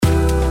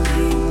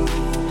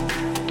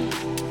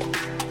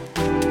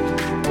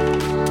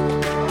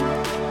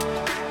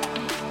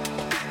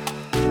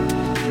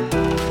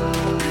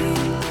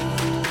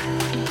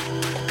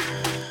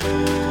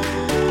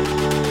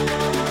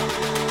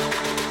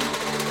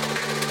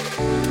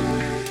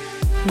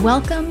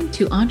Welcome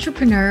to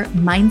Entrepreneur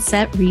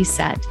Mindset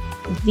Reset,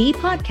 the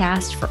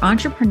podcast for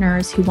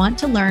entrepreneurs who want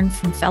to learn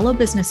from fellow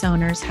business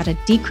owners how to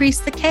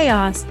decrease the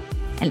chaos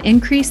and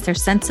increase their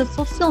sense of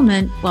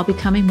fulfillment while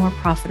becoming more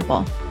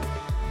profitable.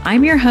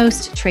 I'm your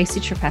host, Tracy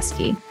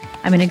Trapesky.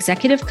 I'm an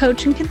executive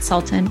coach and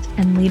consultant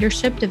and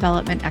leadership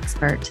development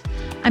expert.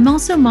 I'm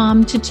also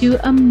mom to two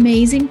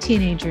amazing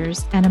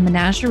teenagers and a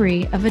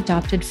menagerie of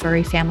adopted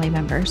furry family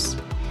members.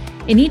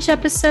 In each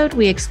episode,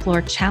 we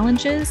explore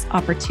challenges,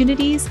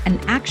 opportunities,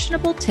 and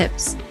actionable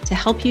tips to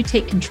help you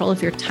take control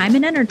of your time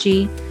and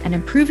energy and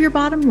improve your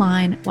bottom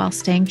line while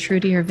staying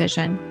true to your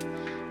vision.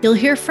 You'll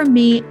hear from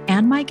me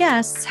and my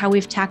guests how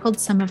we've tackled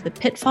some of the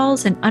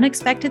pitfalls and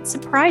unexpected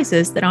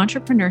surprises that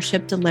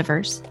entrepreneurship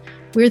delivers.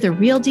 We're the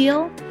real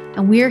deal,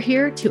 and we're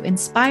here to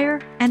inspire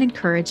and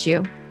encourage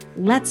you.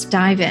 Let's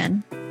dive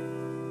in.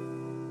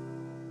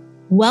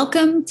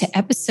 Welcome to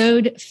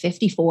episode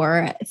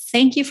 54.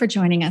 Thank you for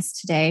joining us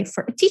today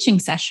for a teaching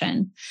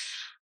session.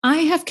 I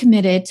have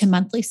committed to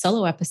monthly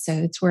solo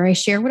episodes where I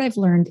share what I've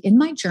learned in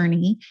my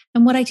journey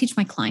and what I teach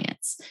my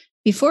clients.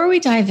 Before we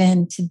dive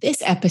into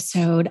this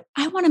episode,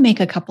 I want to make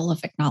a couple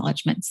of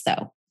acknowledgments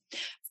though.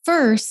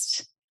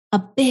 First, a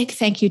big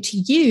thank you to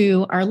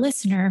you, our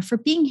listener, for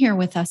being here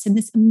with us in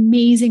this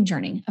amazing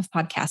journey of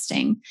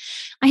podcasting.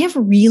 I have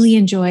really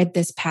enjoyed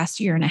this past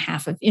year and a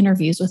half of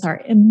interviews with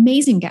our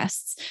amazing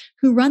guests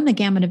who run the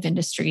gamut of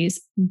industries,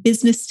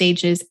 business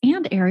stages,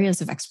 and areas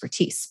of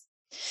expertise.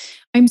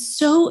 I'm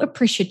so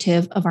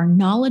appreciative of our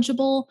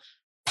knowledgeable,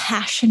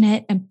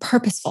 passionate, and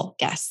purposeful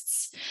guests.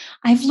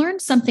 I've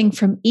learned something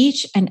from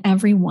each and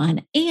every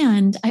one,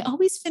 and I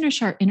always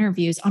finish our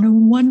interviews on a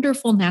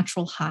wonderful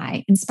natural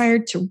high,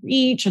 inspired to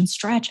reach and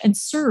stretch and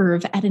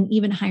serve at an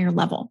even higher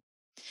level.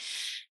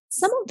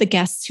 Some of the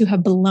guests who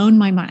have blown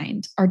my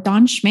mind are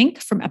Don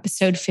Schmink from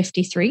episode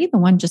 53, the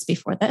one just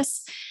before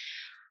this.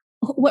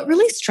 What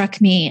really struck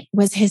me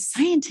was his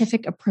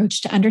scientific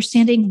approach to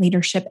understanding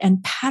leadership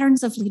and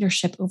patterns of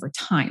leadership over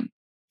time.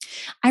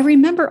 I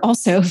remember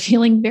also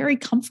feeling very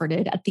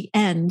comforted at the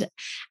end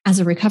as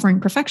a recovering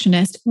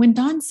perfectionist when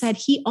Don said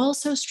he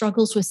also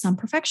struggles with some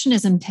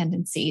perfectionism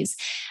tendencies,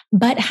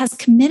 but has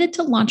committed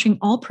to launching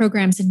all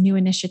programs and new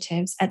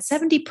initiatives at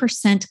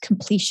 70%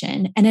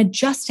 completion and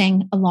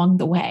adjusting along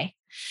the way.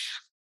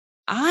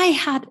 I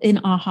had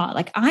an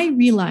aha, I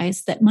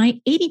realized that my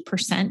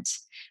 80%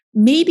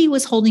 maybe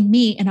was holding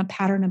me in a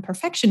pattern of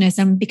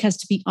perfectionism because,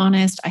 to be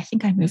honest, I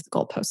think I moved the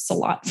goalposts a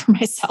lot for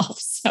myself.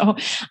 So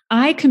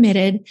I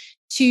committed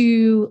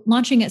to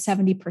launching at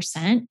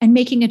 70% and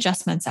making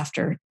adjustments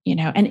after,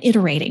 and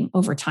iterating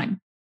over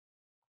time.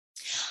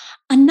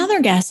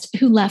 Another guest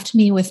who left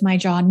me with my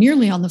jaw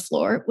nearly on the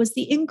floor was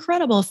the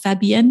incredible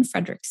Fabienne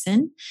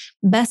Fredrickson,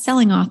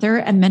 best-selling author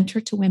and mentor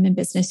to women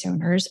business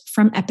owners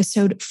from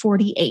episode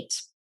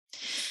 48.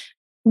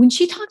 When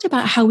she talked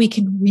about how we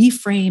can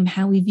reframe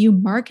how we view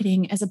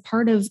marketing as a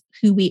part of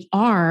who we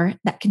are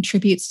that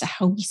contributes to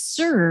how we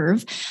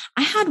serve,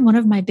 I had one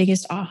of my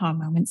biggest aha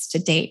moments to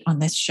date on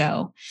this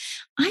show.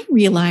 I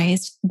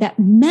realized that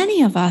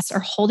many of us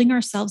are holding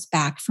ourselves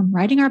back from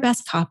writing our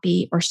best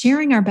copy or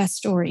sharing our best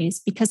stories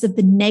because of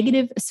the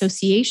negative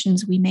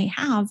associations we may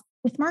have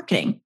with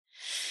marketing.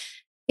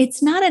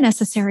 It's not a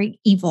necessary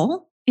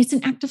evil. It's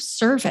an act of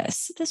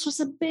service. This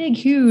was a big,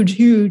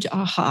 huge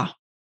aha.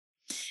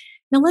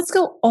 Now let's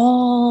go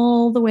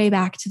all the way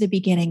back to the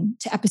beginning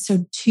to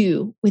episode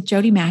 2 with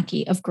Jody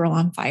Mackey of Girl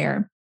on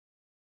Fire.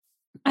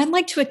 I'd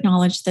like to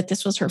acknowledge that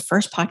this was her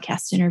first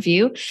podcast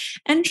interview,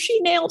 and she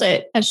nailed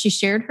it as she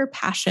shared her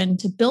passion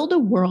to build a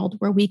world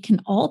where we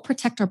can all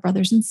protect our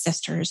brothers and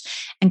sisters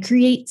and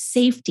create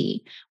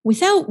safety,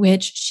 without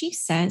which, she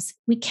says,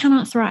 we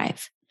cannot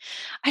thrive.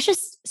 I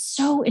just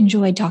so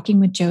enjoyed talking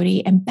with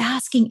Jody and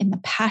basking in the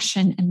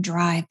passion and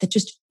drive that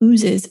just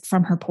oozes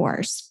from her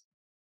pores.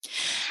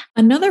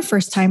 Another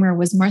first-timer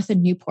was Martha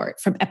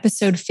Newport from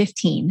episode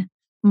 15.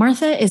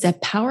 Martha is a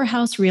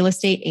powerhouse real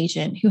estate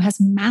agent who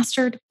has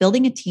mastered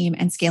building a team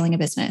and scaling a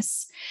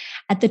business.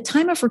 At the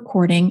time of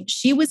recording,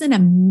 she was in a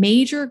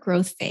major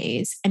growth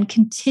phase and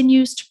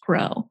continues to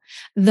grow,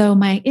 though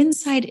my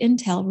inside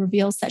intel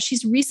reveals that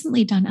she's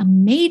recently done a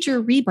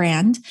major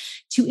rebrand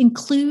to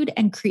include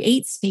and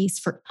create space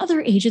for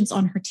other agents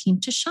on her team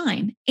to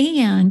shine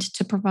and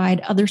to provide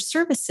other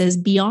services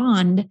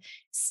beyond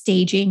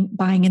staging,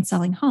 buying, and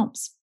selling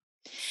homes.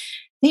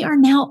 They are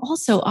now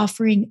also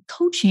offering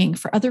coaching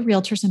for other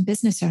realtors and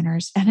business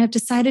owners and have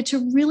decided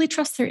to really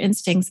trust their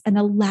instincts and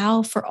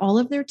allow for all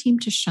of their team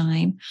to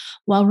shine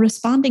while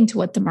responding to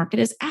what the market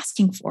is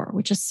asking for,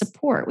 which is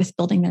support with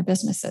building their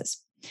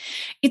businesses.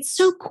 It's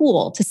so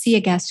cool to see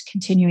a guest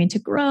continuing to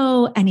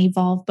grow and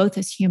evolve both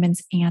as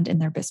humans and in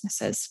their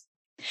businesses.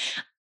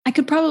 I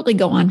could probably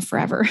go on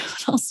forever.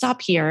 I'll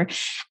stop here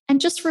and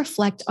just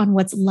reflect on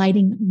what's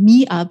lighting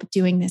me up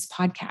doing this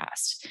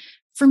podcast.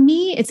 For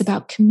me, it's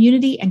about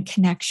community and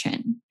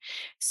connection.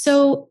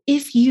 So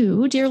if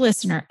you, dear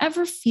listener,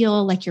 ever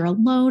feel like you're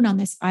alone on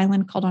this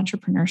island called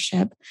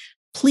entrepreneurship,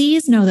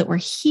 Please know that we're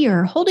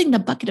here holding the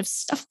bucket of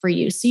stuff for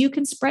you so you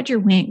can spread your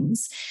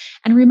wings.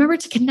 And remember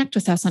to connect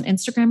with us on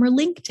Instagram or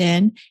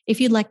LinkedIn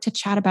if you'd like to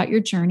chat about your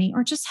journey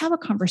or just have a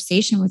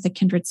conversation with a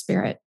kindred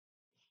spirit.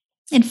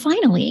 And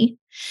finally,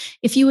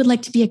 if you would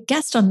like to be a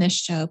guest on this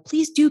show,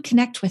 please do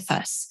connect with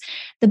us.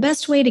 The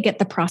best way to get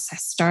the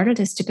process started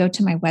is to go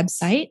to my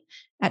website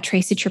at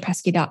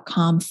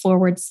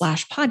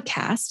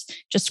tracytrapesky.com/podcast.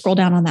 Just scroll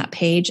down on that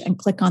page and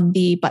click on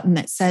the button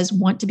that says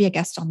want to be a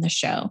guest on the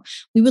show.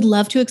 We would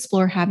love to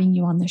explore having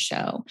you on the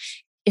show.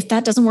 If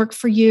that doesn't work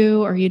for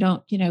you or you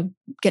don't,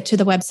 get to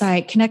the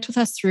website, connect with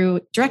us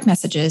through direct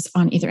messages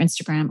on either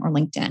Instagram or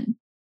LinkedIn.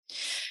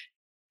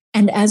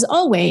 And as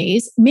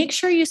always, make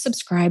sure you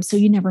subscribe so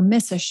you never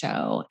miss a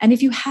show. And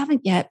if you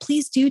haven't yet,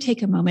 please do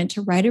take a moment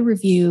to write a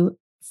review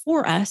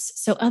for us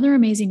so other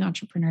amazing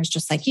entrepreneurs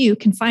just like you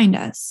can find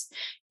us.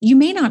 You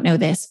may not know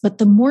this, but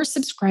the more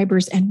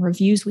subscribers and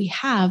reviews we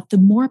have, the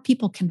more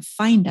people can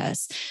find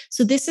us.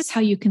 So this is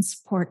how you can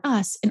support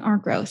us in our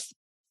growth,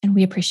 and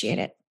we appreciate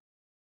it.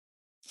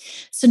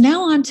 So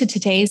now on to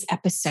today's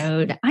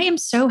episode. I am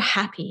so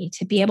happy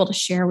to be able to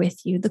share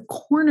with you the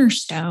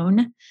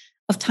cornerstone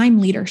of time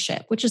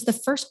leadership, which is the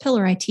first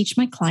pillar I teach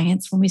my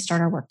clients when we start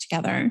our work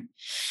together.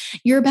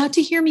 You're about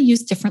to hear me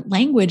use different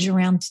language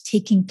around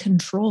taking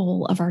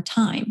control of our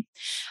time.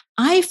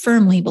 I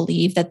firmly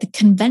believe that the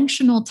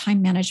conventional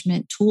time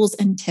management tools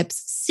and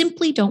tips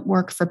simply don't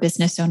work for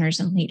business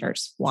owners and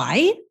leaders.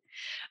 Why?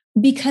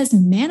 Because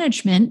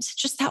management,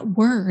 just that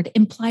word,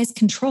 implies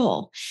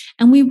control.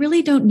 And we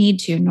really don't need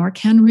to, nor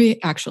can we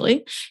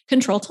actually,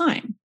 control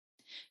time.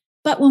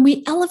 But when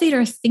we elevate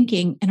our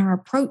thinking and our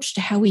approach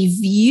to how we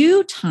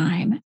view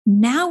time,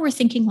 now we're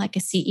thinking like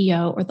a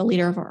CEO or the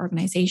leader of our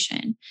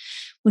organization.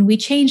 When we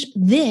change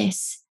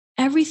this,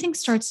 everything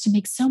starts to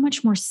make so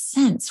much more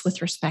sense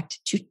with respect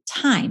to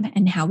time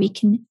and how we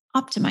can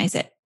optimize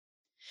it.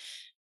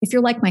 If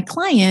you're like my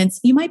clients,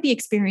 you might be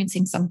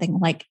experiencing something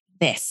like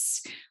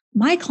this.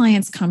 My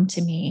clients come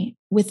to me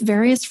with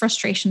various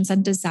frustrations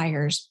and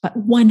desires, but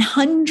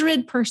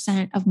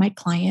 100% of my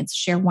clients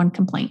share one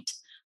complaint: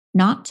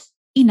 not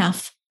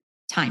enough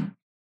time.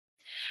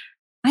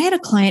 I had a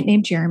client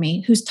named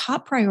Jeremy whose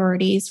top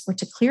priorities were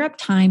to clear up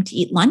time to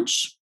eat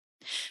lunch,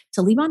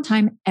 to leave on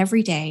time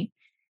every day,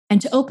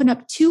 and to open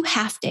up 2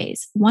 half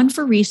days, one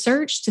for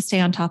research to stay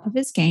on top of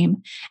his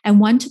game, and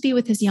one to be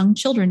with his young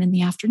children in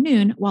the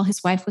afternoon while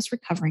his wife was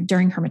recovering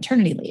during her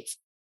maternity leave.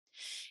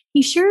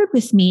 He shared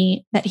with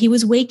me that he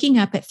was waking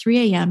up at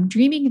 3 a.m.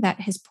 dreaming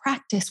that his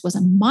practice was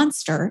a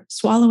monster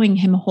swallowing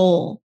him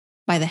whole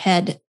by the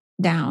head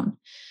down.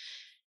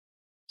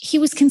 He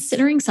was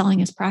considering selling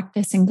his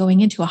practice and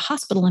going into a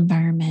hospital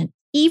environment,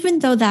 even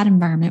though that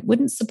environment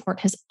wouldn't support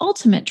his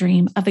ultimate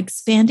dream of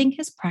expanding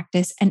his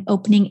practice and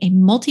opening a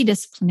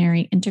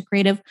multidisciplinary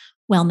integrative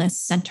wellness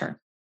center.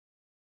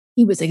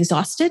 He was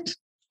exhausted,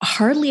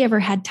 hardly ever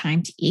had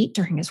time to eat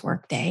during his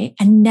workday,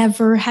 and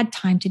never had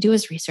time to do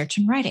his research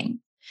and writing.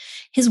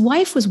 His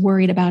wife was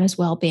worried about his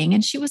well-being,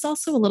 and she was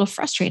also a little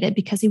frustrated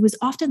because he was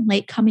often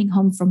late coming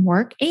home from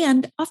work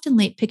and often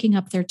late picking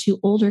up their 2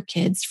 older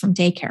kids from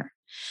daycare.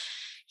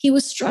 He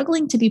was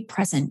struggling to be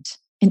present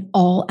in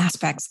all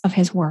aspects of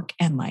his work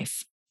and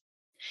life.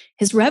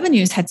 His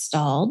revenues had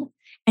stalled,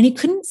 and he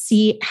couldn't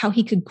see how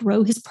he could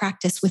grow his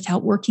practice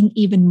without working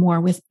even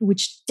more,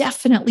 which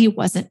definitely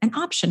wasn't an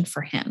option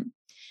for him.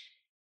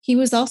 He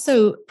was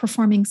also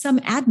performing some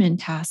admin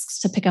tasks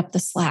to pick up the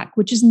slack,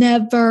 which is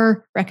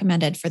never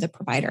recommended for the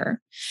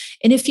provider.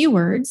 In a few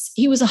words,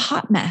 he was a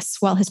hot mess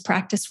while his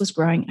practice was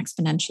growing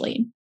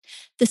exponentially.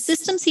 The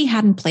systems he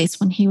had in place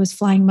when he was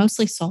flying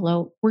mostly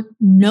solo were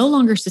no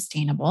longer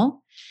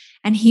sustainable,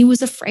 and he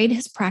was afraid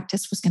his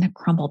practice was going to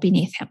crumble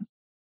beneath him.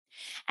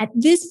 At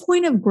this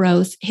point of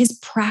growth, his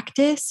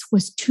practice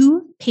was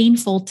too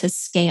painful to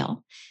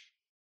scale.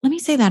 Let me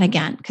say that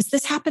again, because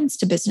this happens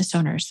to business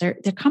owners. There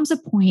comes a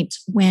point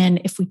when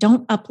if we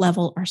don't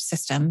up-level our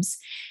systems,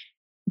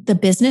 the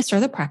business or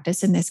the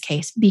practice in this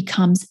case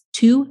becomes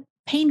too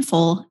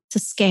painful to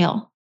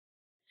scale.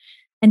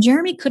 And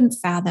Jeremy couldn't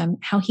fathom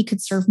how he could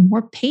serve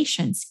more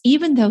patients,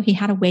 even though he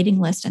had a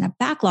waiting list and a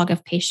backlog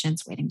of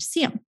patients waiting to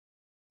see him.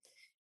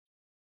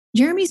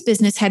 Jeremy's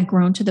business had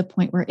grown to the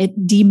point where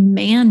it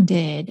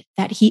demanded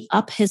that he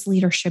up his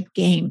leadership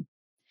game.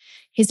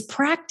 His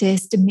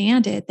practice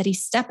demanded that he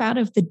step out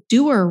of the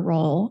doer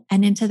role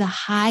and into the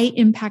high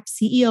impact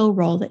CEO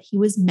role that he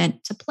was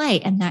meant to play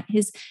and that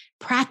his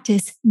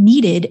practice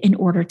needed in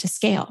order to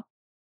scale.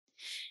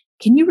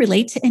 Can you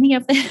relate to any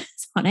of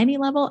this on any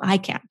level? I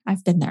can.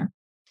 I've been there.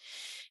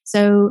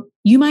 So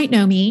you might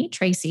know me,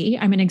 Tracy.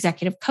 I'm an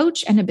executive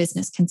coach and a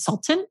business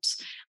consultant.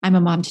 I'm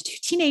a mom to 2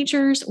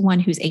 teenagers, one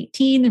who's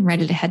 18 and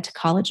ready to head to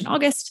college in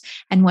August,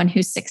 and one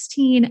who's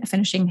 16,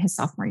 finishing his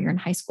sophomore year in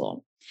high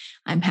school.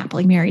 I'm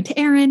happily married to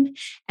Aaron,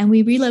 and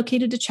we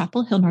relocated to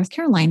Chapel Hill, North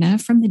Carolina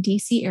from the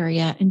DC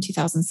area in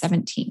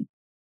 2017.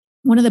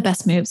 One of the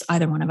best moves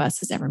either one of us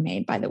has ever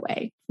made, by the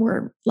way.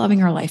 We're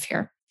loving our life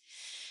here.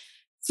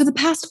 For the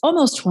past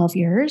almost 12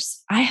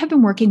 years, I have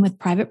been working with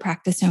private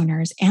practice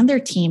owners and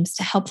their teams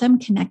to help them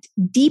connect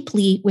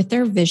deeply with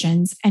their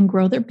visions and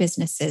grow their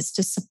businesses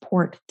to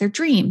support their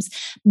dreams,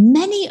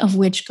 many of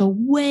which go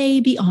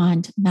way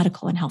beyond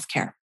medical and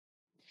healthcare.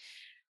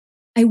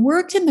 I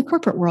worked in the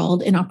corporate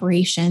world in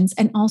operations,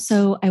 and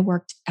also I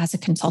worked as a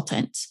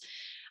consultant.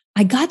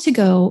 I got to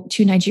go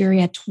to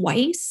Nigeria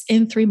twice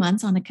in 3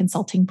 months on a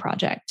consulting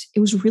project. It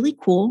was really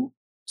cool,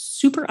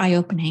 super eye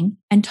opening,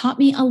 and taught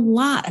me a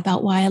lot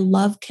about why I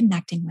love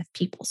connecting with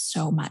people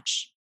so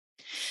much.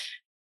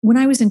 When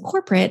I was in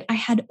corporate, I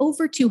had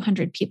over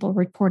 200 people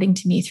reporting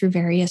to me through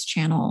various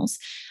channels.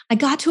 I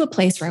got to a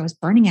place where I was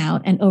burning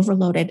out and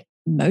overloaded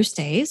most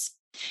days,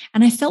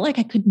 and I felt like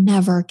I could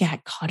never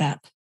get caught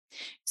up.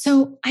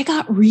 So I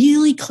got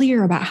really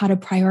clear about how to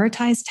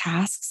prioritize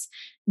tasks,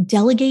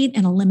 delegate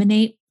and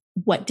eliminate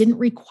what didn't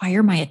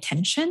require my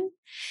attention.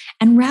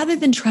 And rather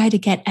than try to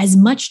get as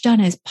much done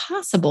as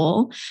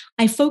possible,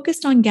 I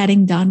focused on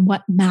getting done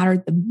what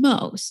mattered the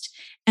most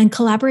and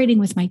collaborating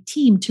with my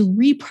team to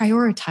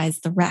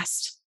reprioritize the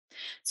rest.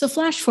 So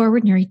flash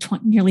forward nearly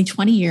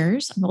 20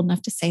 years. I'm old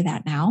enough to say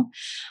that now.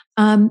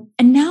 And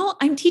now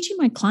I'm teaching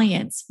my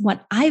clients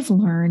what I've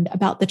learned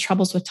about the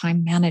troubles with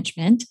time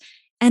management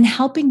and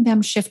helping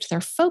them shift their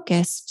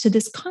focus to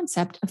this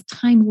concept of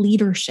time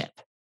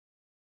leadership.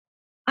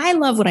 I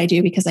love what I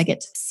do because I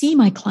get to see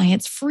my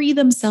clients free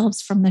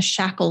themselves from the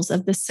shackles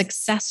of the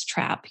success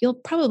trap. You'll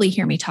probably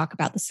hear me talk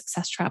about the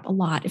success trap a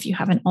lot if you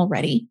haven't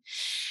already.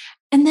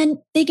 And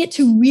then they get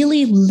to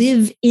really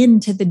live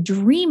into the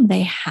dream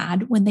they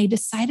had when they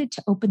decided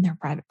to open their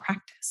private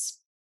practice.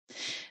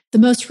 The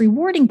most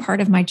rewarding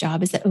part of my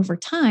job is that over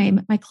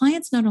time, my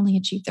clients not only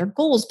achieve their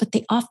goals, but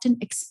they often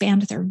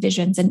expand their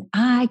visions, and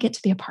I get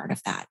to be a part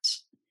of that.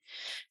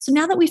 So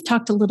now that we've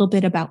talked a little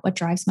bit about what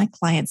drives my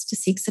clients to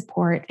seek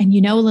support and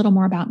you know a little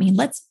more about me,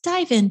 let's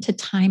dive into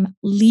time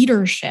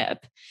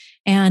leadership.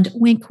 And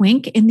wink,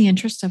 wink, in the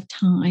interest of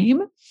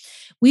time,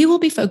 we will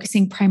be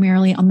focusing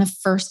primarily on the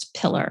first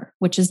pillar,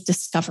 which is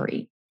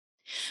discovery.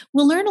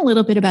 We'll learn a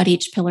little bit about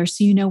each pillar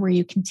so you know where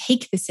you can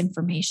take this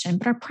information,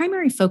 but our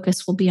primary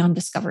focus will be on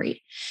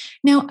discovery.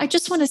 Now, I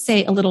just want to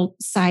say a little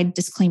side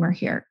disclaimer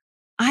here.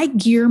 I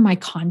gear my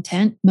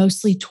content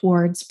mostly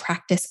towards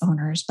practice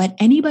owners, but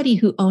anybody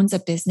who owns a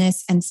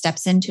business and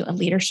steps into a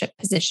leadership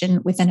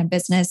position within a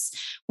business,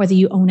 whether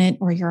you own it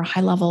or you're a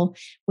high level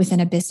within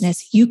a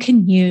business, you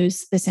can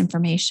use this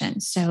information.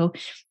 So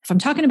if I'm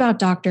talking about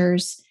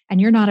doctors and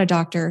you're not a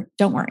doctor,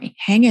 don't worry,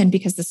 hang in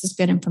because this is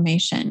good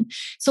information.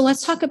 So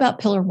let's talk about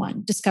pillar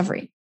one,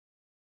 discovery.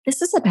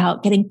 This is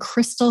about getting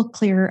crystal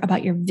clear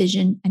about your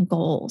vision and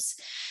goals.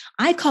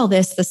 I call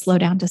this the slow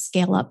down to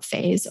scale up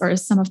phase, or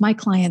as some of my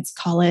clients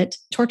call it,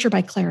 torture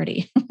by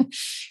clarity.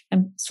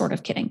 I'm sort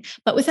of kidding.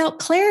 But without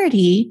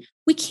clarity,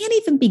 we can't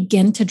even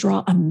begin to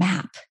draw a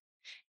map.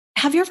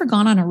 Have you ever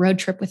gone on a road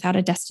trip without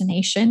a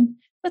destination?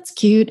 That's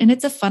cute. And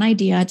it's a fun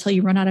idea until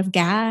you run out of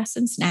gas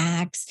and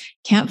snacks,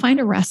 can't find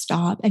a rest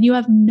stop, and you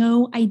have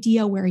no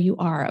idea where you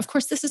are. Of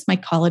course, this is my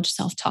college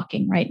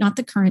self-talking, right? Not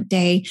the current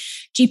day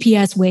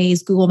GPS,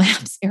 Waze, Google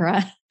Maps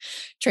era,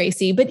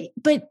 Tracy.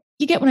 But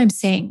you get what I'm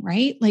saying,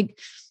 right? Like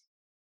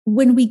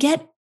when we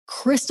get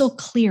crystal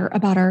clear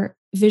about our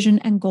vision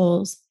and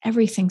goals,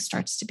 everything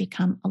starts to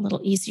become a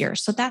little easier.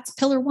 So that's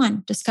pillar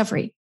one,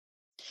 discovery.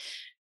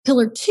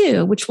 Pillar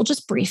two, which we'll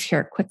just brief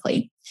here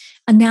quickly,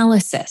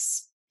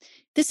 analysis.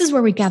 This is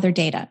where we gather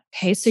data.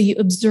 Okay. So you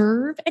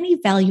observe and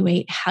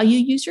evaluate how you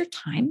use your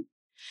time,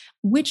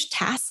 which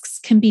tasks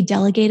can be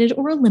delegated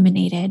or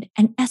eliminated,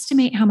 and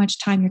estimate how much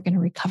time you're going to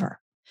recover.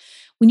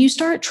 When you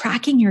start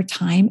tracking your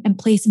time and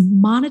place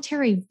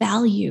monetary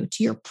value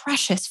to your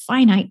precious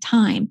finite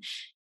time,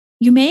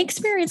 you may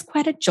experience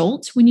quite a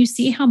jolt when you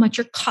see how much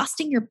you're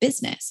costing your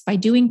business by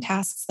doing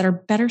tasks that are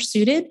better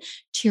suited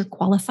to your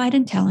qualified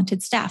and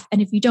talented staff.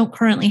 And if you don't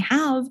currently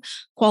have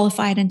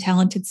qualified and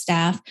talented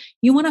staff,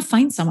 you want to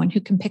find someone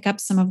who can pick up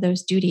some of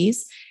those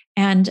duties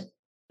and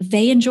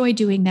they enjoy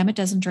doing them. It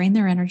doesn't drain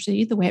their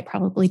energy the way it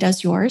probably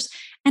does yours,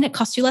 and it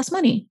costs you less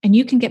money. And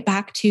you can get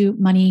back to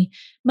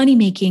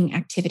money-making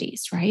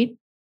activities, right?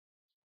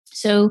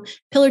 So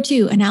pillar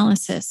two,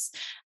 analysis.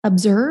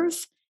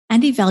 Observe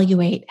and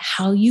evaluate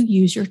how you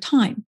use your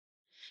time.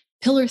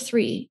 Pillar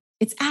three,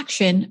 it's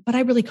action, but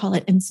I really call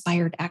it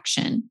inspired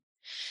action.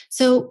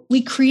 So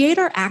we create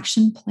our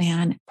action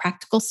plan,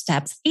 practical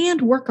steps,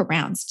 and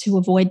workarounds to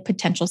avoid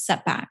potential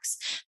setbacks.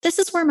 This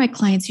is where my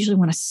clients usually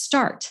want to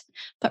start.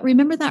 But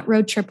remember that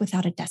road trip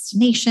without a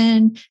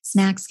destination,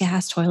 snacks,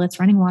 gas, toilets,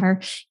 running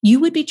water, you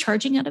would be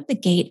charging out of the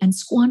gate and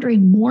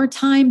squandering more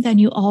time than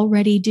you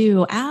already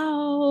do.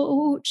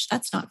 Ouch,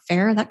 that's not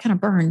fair. That kind of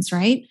burns,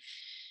 right?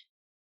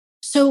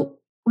 So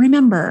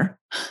remember,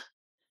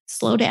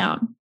 slow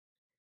down,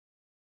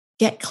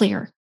 get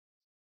clear,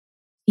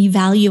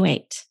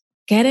 evaluate.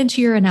 Get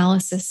into your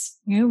analysis,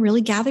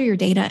 really gather your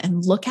data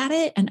and look at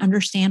it and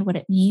understand what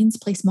it means,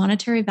 place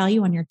monetary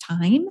value on your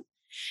time.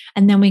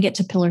 And then we get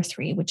to pillar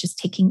three, which is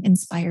taking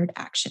inspired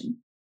action.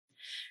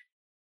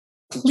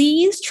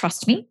 Please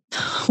trust me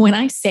when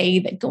I say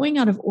that going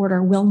out of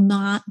order will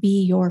not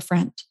be your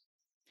friend.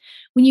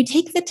 When you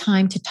take the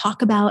time to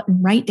talk about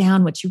and write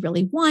down what you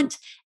really want,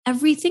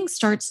 everything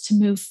starts to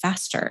move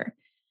faster.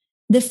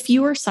 The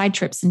fewer side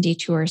trips and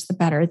detours, the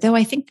better. Though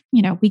I think,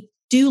 we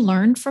do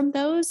learn from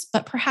those,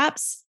 but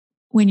perhaps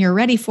when you're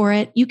ready for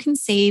it, you can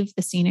save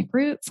the scenic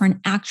route for an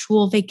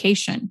actual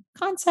vacation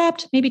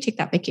concept. Maybe take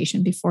that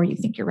vacation before you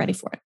think you're ready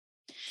for it.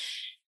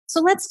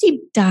 So let's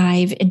deep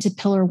dive into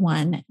pillar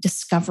 1,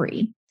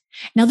 discovery.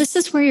 Now, this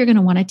is where you're going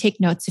to want to take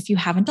notes if you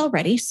haven't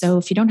already. So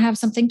if you don't have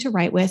something to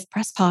write with,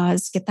 press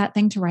pause, get that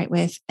thing to write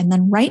with, and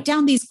then write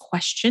down these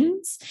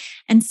questions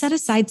and set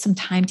aside some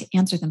time to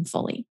answer them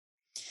fully.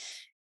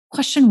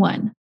 Question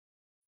 1,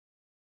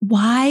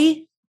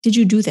 why did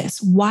you do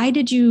this? Why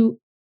did you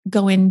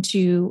go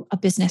into a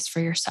business for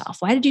yourself?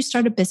 Why did you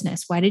start a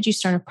business? Why did you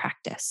start a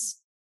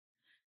practice?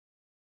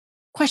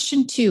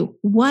 Question 2,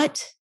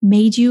 what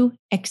made you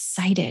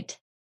excited?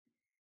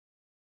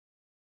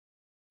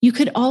 You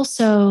could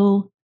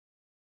also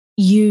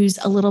use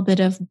a little bit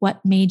of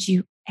what made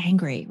you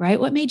angry, right?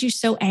 What made you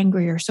so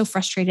angry or so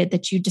frustrated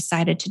that you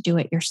decided to do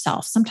it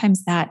yourself?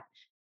 Sometimes that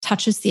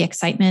touches the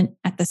excitement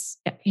at this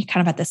kind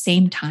of at the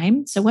same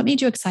time. So what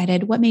made you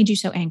excited? What made you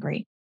so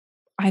angry?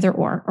 Either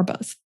or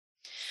both.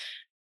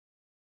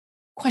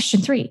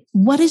 Question 3,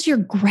 what is your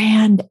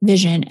grand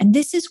vision? And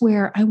this is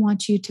where I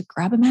want you to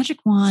grab a magic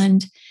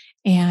wand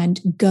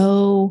and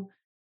go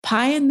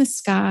pie in the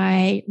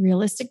sky,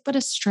 realistic but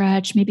a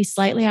stretch, maybe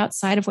slightly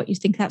outside of what you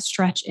think that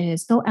stretch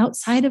is. Go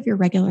outside of your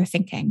regular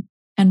thinking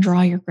and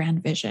draw your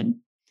grand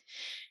vision.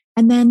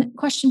 And then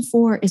question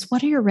 4 is,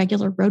 what are your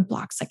regular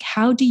roadblocks? Like,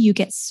 where do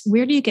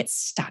you get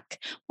stuck?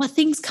 What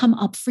things come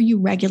up for you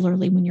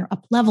regularly when you're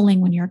up leveling,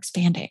 when you're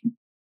expanding?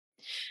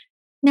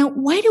 Now,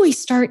 why do we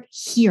start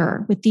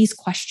here with these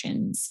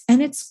questions?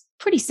 And it's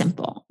pretty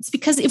simple. It's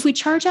because if we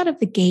charge out of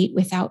the gate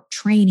without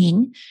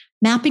training,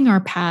 mapping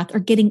our path, or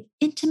getting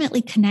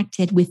intimately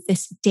connected with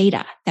this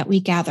data that we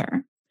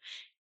gather,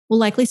 we'll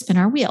likely spin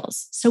our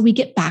wheels. So we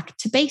get back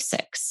to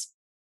basics.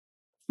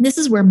 This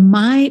is where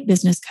my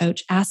business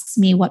coach asks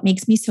me what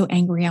makes me so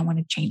angry, I want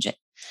to change it.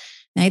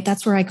 Right?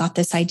 That's where I got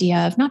this idea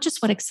of not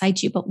just what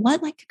excites you, but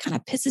what kind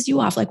of pisses you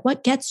off, like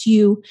what gets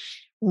you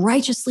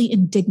righteously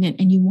indignant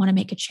and you want to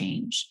make a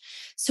change.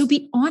 So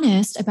be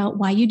honest about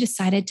why you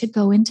decided to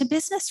go into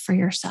business for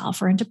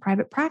yourself or into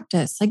private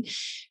practice. Like,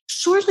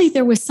 surely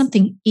there was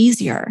something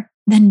easier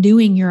than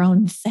doing your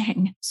own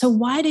thing. So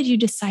why did you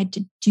decide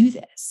to do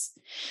this?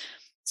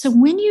 So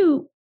when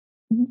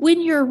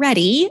you're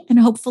ready, and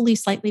hopefully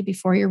slightly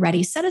before you're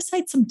ready, set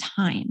aside some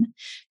time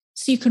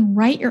so you can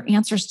write your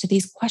answers to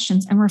these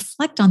questions and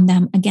reflect on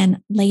them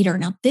again later.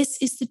 Now, this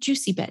is the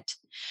juicy bit.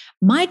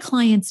 My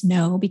clients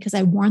know, because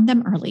I warned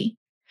them early,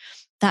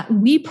 that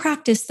we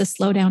practice the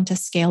slow down to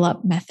scale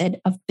up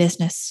method of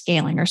business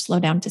scaling, or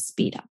slow down to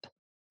speed up.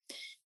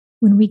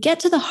 When we get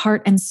to the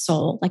heart and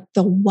soul, like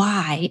the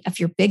why of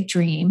your big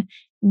dream,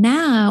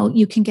 now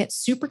you can get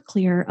super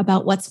clear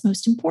about what's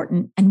most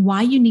important and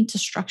why you need to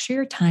structure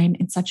your time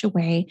in such a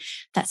way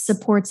that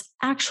supports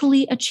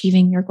actually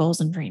achieving your goals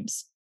and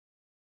dreams.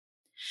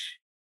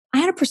 I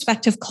had a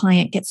prospective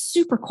client get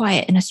super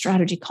quiet in a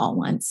strategy call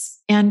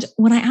once. And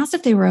when I asked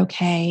if they were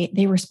okay,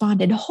 they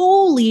responded,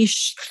 holy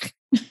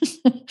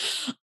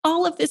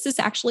all of this is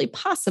actually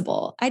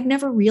possible. I'd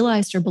never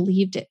realized or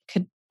believed it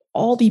could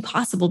all be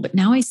possible. But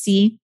now I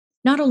see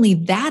not only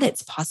that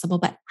it's possible,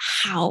 but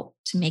how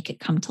to make it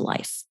come to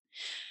life.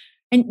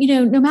 And,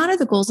 no matter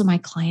the goals of my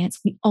clients,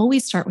 we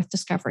always start with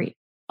discovery.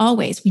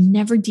 Always. We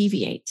never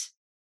deviate,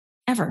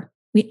 ever.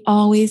 We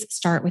always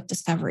start with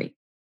discovery.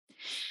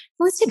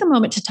 Let's take a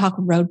moment to talk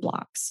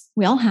roadblocks.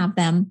 We all have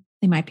them.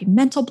 They might be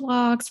mental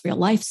blocks, real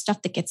life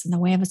stuff that gets in the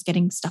way of us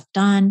getting stuff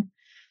done.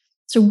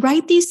 So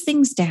write these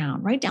things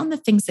down. Write down the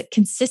things that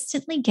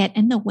consistently get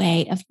in the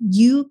way of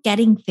you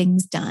getting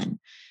things done,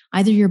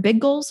 either your big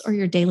goals or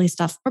your daily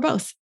stuff, or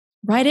both.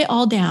 Write it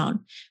all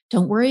down.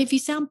 Don't worry if you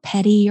sound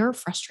petty or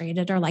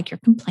frustrated or like you're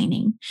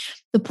complaining.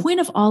 The point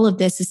of all of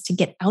this is to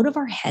get out of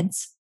our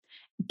heads,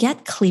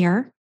 get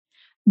clear,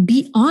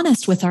 be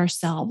honest with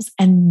ourselves,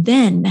 and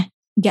then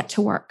get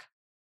to work.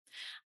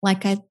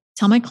 Like I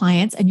tell my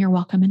clients, and you're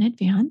welcome in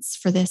advance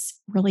for this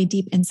really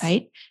deep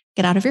insight,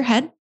 get out of your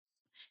head,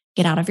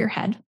 get out of your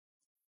head,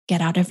 get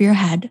out of your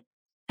head,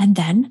 and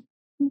then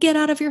get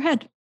out of your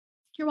head.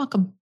 You're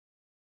welcome.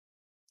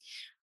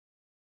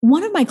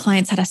 One of my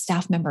clients had a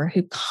staff member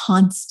who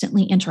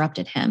constantly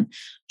interrupted him.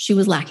 She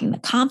was lacking the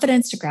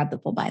confidence to grab the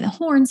bull by the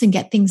horns and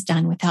get things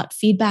done without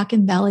feedback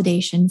and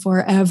validation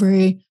for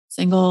every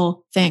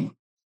single thing.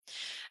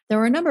 There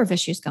were a number of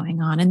issues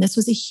going on, and this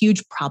was a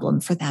huge problem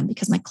for them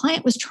because my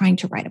client was trying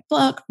to write a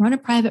book, run a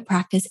private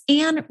practice,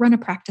 and run a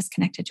practice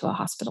connected to a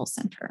hospital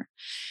center.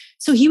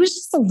 So he was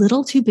just a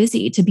little too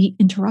busy to be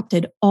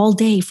interrupted all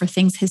day for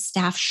things his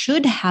staff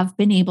should have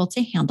been able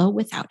to handle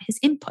without his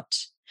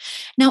input.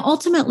 Now,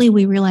 ultimately,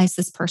 we realized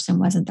this person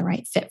wasn't the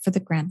right fit for the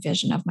grand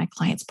vision of my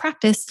client's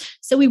practice,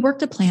 so we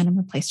worked a plan and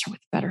replaced her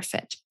with a better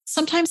fit.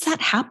 Sometimes that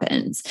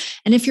happens.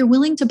 And if you're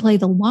willing to play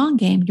the long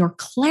game, your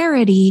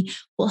clarity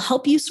will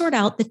help you sort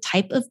out the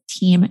type of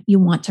team you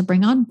want to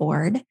bring on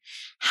board,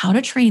 how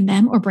to train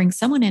them or bring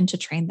someone in to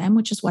train them,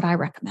 which is what I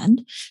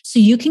recommend, so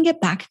you can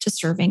get back to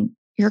serving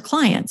your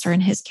clients, or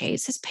in his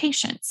case, his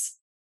patients.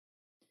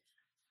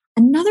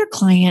 Another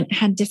client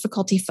had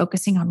difficulty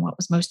focusing on what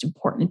was most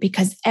important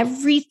because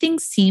everything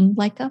seemed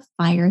like a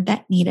fire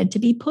that needed to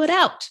be put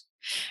out.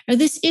 Now,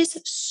 this is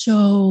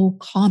so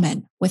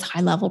common with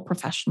high-level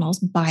professionals,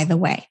 by the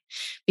way.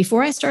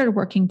 Before I started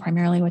working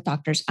primarily with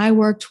doctors, I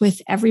worked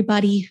with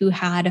everybody who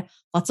had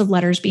lots of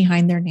letters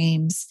behind their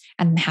names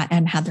and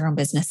had their own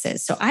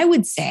businesses. So I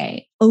would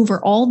say over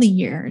all the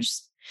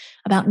years,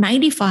 about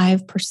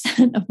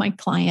 95% of my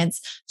clients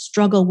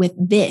struggle with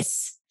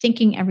this,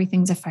 thinking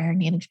everything's a fire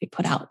needing to be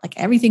put out, like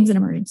everything's an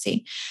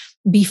emergency.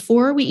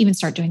 Before we even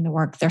start doing the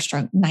work,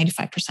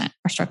 95%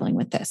 are struggling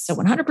with this. So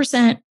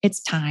 100%, it's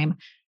time.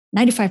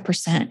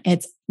 95%,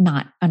 it's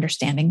not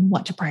understanding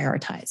what to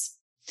prioritize.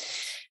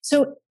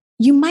 So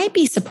you might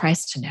be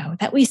surprised to know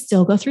that we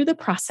still go through the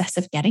process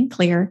of getting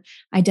clear,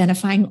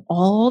 identifying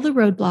all the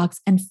roadblocks,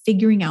 and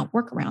figuring out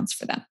workarounds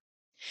for them.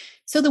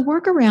 So the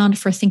workaround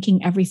for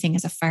thinking everything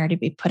is a fire to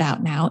be put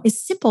out now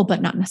is simple,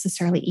 but not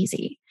necessarily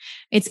easy.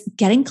 It's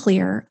getting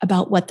clear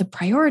about what the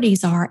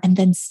priorities are and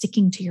then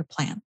sticking to your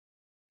plan.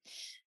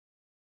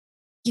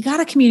 You got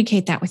to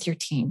communicate that with your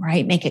team,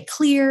 right? Make it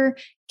clear,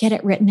 get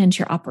it written into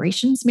your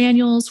operations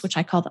manuals, which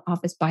I call the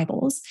office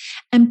Bibles,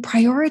 and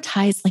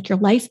prioritize like your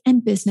life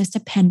and business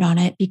depend on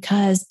it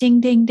because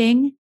ding, ding,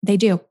 ding, they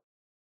do.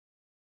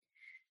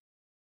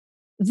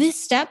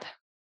 This step,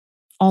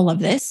 all of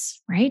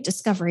this, right?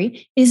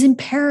 Discovery is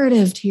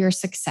imperative to your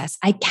success.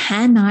 I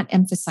cannot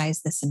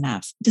emphasize this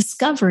enough.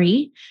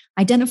 Discovery,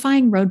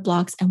 identifying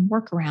roadblocks and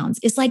workarounds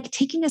is like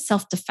taking a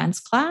self-defense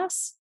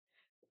class,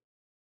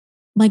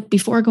 like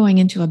before going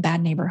into a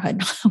bad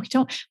neighborhood.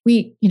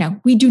 We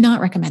do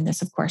not recommend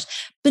this, of course,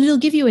 but it'll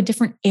give you a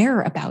different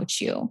air about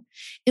you.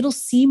 It'll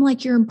seem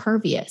like you're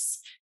impervious.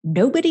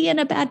 Nobody in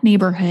a bad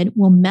neighborhood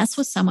will mess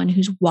with someone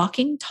who's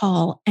walking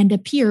tall and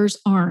appears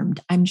armed.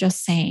 I'm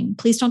just saying,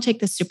 please don't take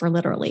this super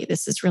literally.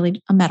 This is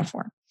really a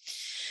metaphor.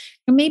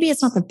 And maybe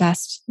it's not the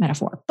best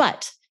metaphor,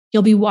 but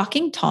you'll be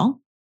walking tall.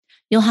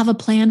 You'll have a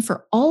plan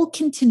for all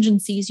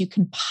contingencies you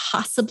can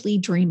possibly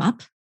dream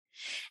up.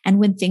 And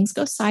when things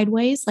go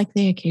sideways, like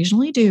they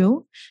occasionally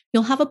do,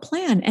 you'll have a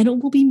plan and it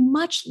will be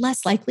much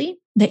less likely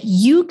that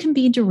you can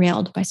be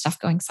derailed by stuff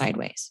going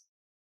sideways.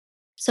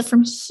 So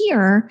from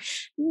here,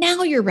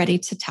 now you're ready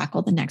to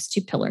tackle the next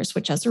two pillars,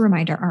 which as a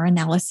reminder are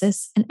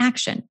analysis and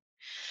action.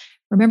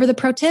 Remember the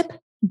pro tip?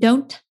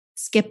 Don't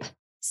skip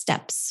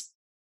steps.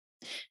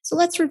 So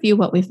let's review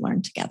what we've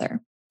learned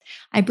together.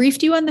 I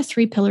briefed you on the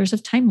 3 pillars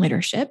of time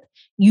leadership.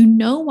 You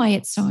know why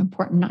it's so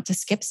important not to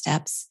skip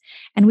steps.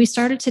 And we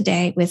started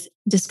today with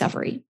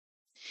discovery.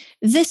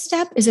 This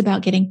step is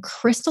about getting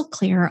crystal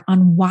clear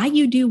on why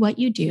you do,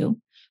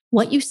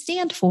 what you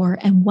stand for,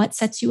 and what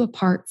sets you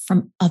apart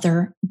from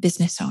other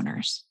business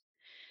owners.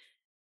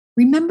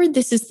 Remember,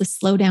 this is the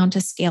slow down to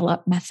scale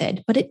up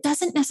method, but it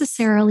doesn't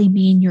necessarily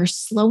mean you're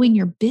slowing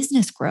your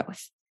business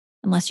growth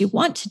unless you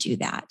want to do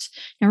that.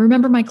 Now,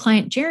 remember my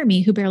client,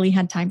 Jeremy, who barely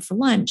had time for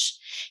lunch.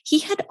 He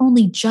had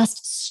only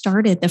just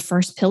started the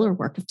first pillar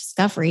work of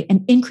discovery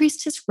and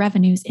increased his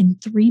revenues in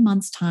 3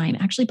 months' time,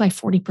 actually by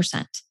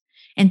 40%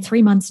 in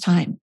 3 months'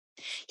 time.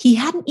 He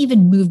hadn't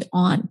even moved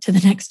on to the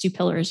next 2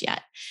 pillars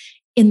yet.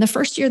 In the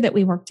first year that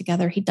we worked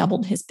together, he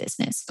doubled his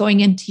business. Going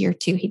into year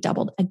 2, he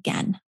doubled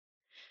again.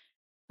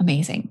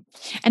 Amazing.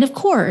 And of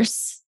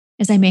course,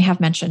 as I may have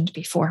mentioned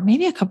before,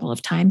 maybe a couple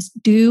of times,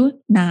 do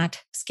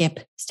not skip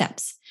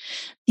steps.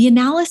 The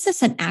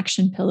analysis and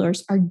action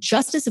pillars are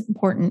just as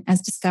important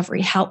as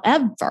discovery.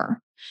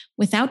 However,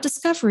 without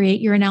discovery,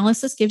 your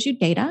analysis gives you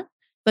data,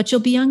 but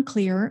you'll be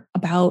unclear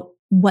about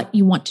what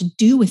you want to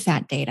do with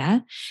that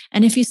data.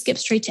 And if you skip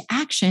straight to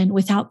action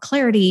without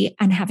clarity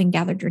and having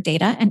gathered your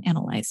data and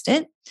analyzed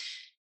it,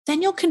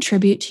 then you'll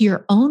contribute to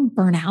your own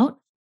burnout,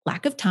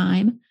 lack of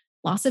time,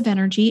 loss of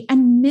energy,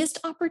 and missed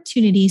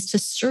opportunities to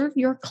serve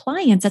your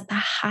clients at the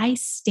high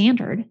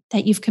standard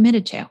that you've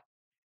committed to.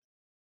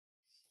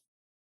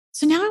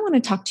 So now I want to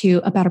talk to you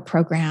about a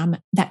program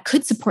that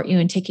could support you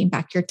in taking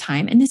back your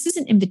time. And this is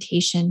an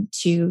invitation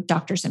to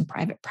doctors in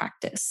private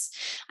practice.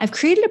 I've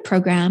created a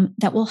program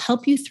that will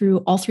help you through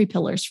all 3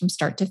 pillars from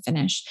start to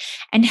finish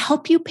and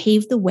help you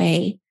pave the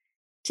way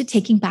to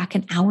taking back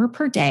an hour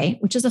per day,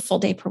 which is a full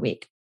day per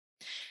week.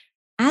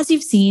 As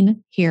you've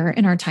seen here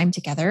in our time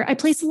together, I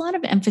place a lot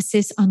of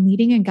emphasis on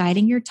leading and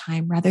guiding your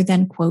time rather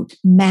than, quote,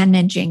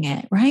 managing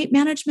it, right?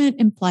 Management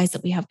implies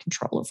that we have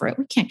control over it.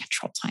 We can't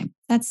control time.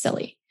 That's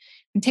silly.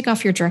 And take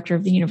off your director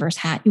of the universe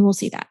hat, you will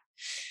see that.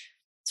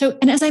 So,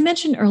 and as I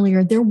mentioned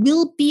earlier, there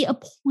will be a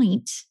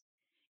point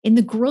in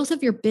the growth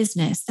of your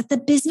business that the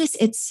business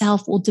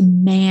itself will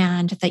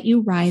demand that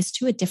you rise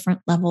to a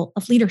different level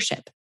of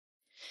leadership.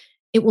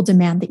 It will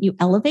demand that you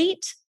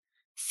elevate,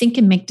 think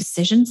and make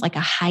decisions like a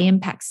high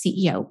impact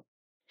CEO.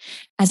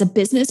 As a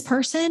business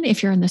person,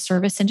 if you're in the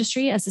service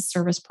industry as a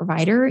service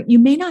provider, you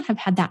may not have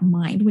had that in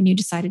mind when you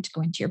decided to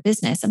go into your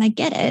business. And I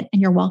get it,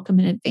 and you're welcome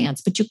in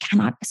advance, but you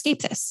cannot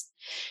escape this.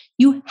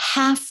 You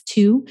have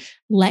to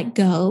let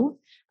go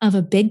of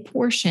a big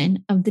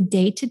portion of the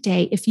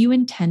day-to-day if you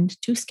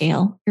intend to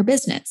scale your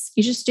business.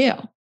 You just do.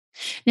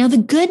 Now, the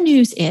good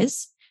news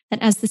is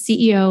that as the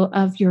CEO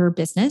of your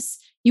business,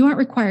 you aren't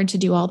required to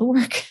do all the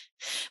work.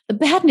 The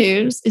bad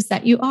news is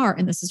that you are,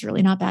 and this is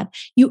really not bad,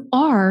 you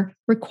are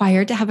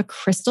required to have a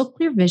crystal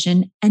clear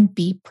vision and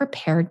be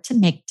prepared to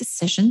make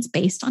decisions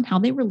based on how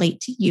they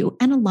relate to you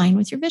and align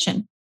with your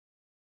vision.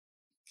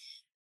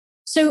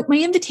 So my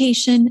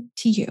invitation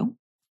to you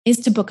is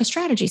to book a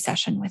strategy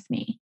session with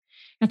me.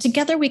 Now,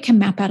 together we can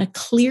map out a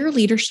clear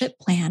leadership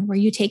plan where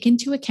you take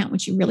into account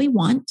what you really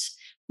want,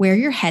 where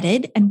you're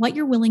headed, and what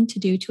you're willing to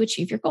do to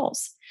achieve your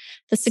goals.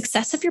 The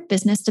success of your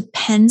business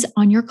depends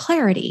on your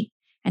clarity.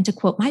 And to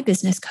quote my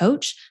business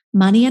coach,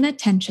 money and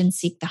attention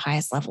seek the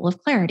highest level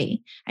of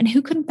clarity. And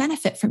who couldn't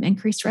benefit from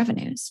increased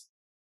revenues?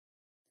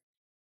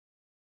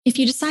 If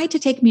you decide to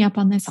take me up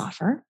on this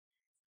offer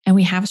and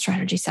we have a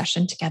strategy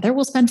session together,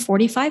 we'll spend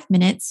 45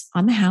 minutes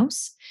on the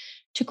house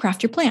to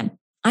craft your plan.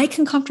 I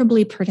can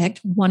comfortably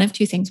predict one of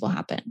two things will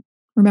happen.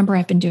 Remember,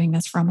 I've been doing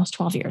this for almost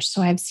 12 years,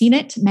 so I've seen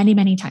it many,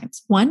 many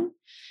times. One,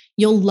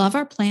 you'll love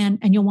our plan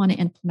and you'll want to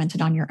implement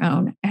it on your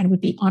own, and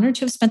would be honored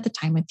to have spent the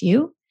time with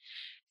you.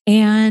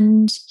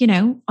 And,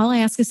 all I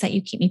ask is that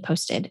you keep me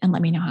posted and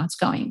let me know how it's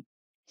going.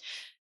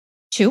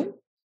 Two,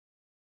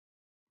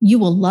 you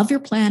will love your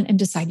plan and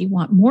decide you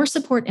want more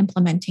support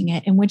implementing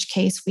it, in which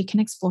case we can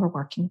explore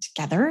working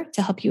together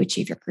to help you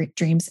achieve your great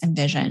dreams and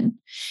vision.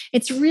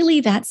 It's really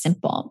that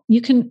simple.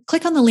 You can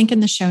click on the link in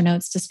the show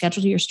notes to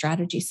schedule your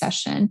strategy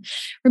session.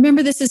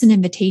 Remember, this is an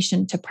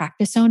invitation to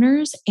practice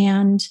owners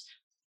and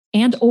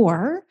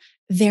or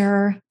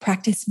their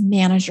practice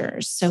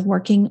managers, so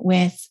working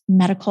with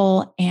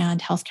medical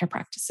and healthcare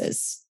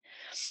practices.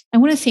 I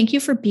want to thank you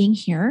for being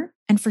here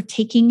and for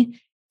taking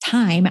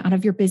time out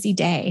of your busy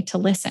day to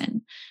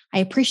listen. I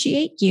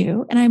appreciate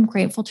you, and I'm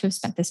grateful to have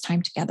spent this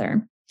time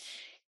together.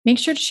 Make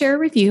sure to share a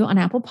review on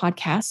Apple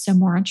Podcasts so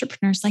more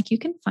entrepreneurs like you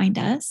can find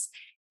us.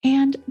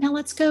 And now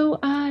let's go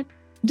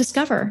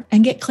discover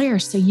and get clear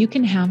so you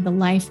can have the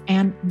life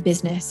and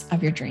business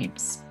of your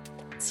dreams.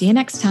 See you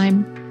next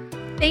time.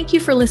 Thank you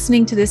for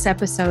listening to this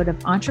episode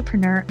of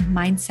Entrepreneur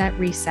Mindset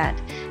Reset.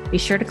 Be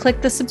sure to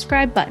click the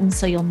subscribe button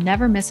so you'll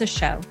never miss a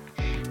show.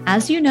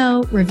 As you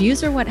know,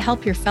 reviews are what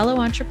help your fellow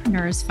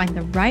entrepreneurs find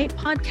the right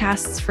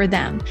podcasts for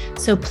them.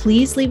 So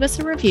please leave us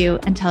a review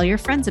and tell your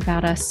friends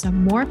about us so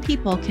more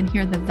people can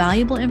hear the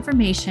valuable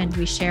information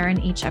we share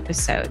in each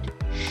episode.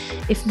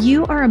 If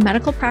you are a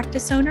medical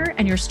practice owner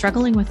and you're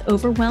struggling with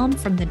overwhelm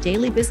from the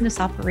daily business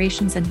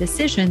operations and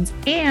decisions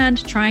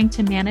and trying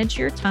to manage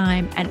your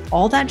time and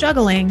all that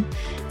juggling,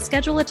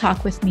 schedule a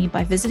talk with me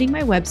by visiting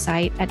my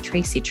website at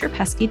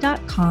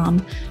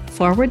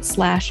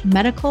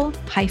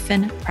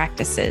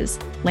tracycherpesky.com/medical-practices.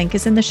 Link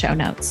is in the show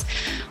notes.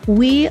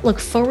 We look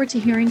forward to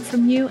hearing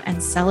from you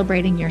and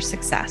celebrating your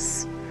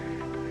success.